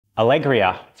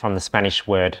Alegria, from the Spanish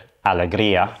word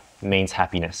alegria, means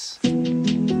happiness.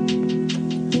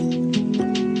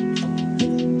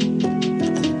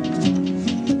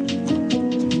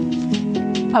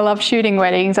 I love shooting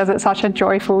weddings as it's such a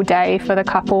joyful day for the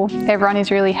couple. Everyone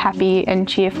is really happy and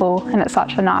cheerful, and it's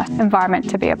such a nice environment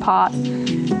to be a part.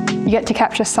 You get to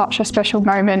capture such a special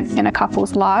moment in a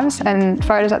couple's lives and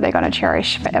photos that they're going to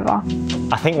cherish forever.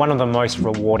 I think one of the most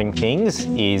rewarding things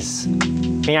is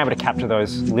being able to capture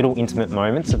those little intimate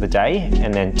moments of the day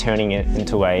and then turning it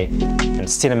into a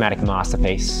cinematic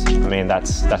masterpiece. I mean,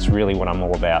 that's really what I'm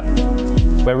all about.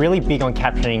 We're really big on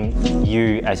capturing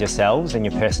you as yourselves and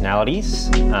your personalities.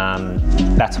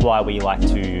 That's why we like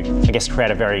to, I guess,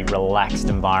 create a very relaxed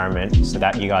environment so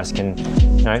that you guys can,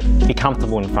 be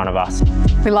comfortable in front of us.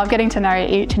 We love getting to know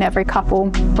each and every couple.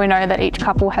 We know that each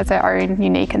couple has their own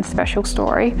unique and special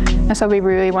story, and so we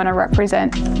really want to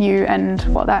represent you and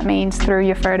what that means through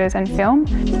your photos and film.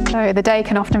 So the day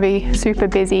can often be super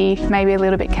busy, maybe a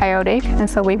little bit chaotic, and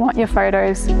so we want your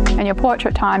photos and your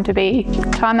portrait time to be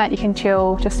time that you can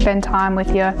chill, just spend time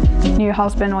with your new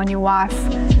husband or new wife,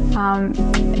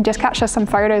 and just capture some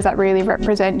photos that really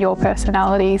represent your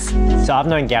personalities. So I've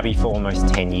known Gabby for almost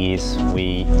 10 years.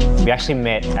 We actually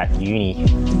met at uni.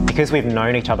 Because we've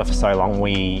known each other for so long,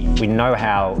 we know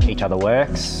how each other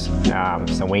works,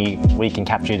 so we can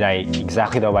capture your day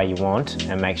exactly the way you want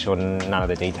and make sure none of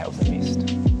the details are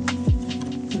missed.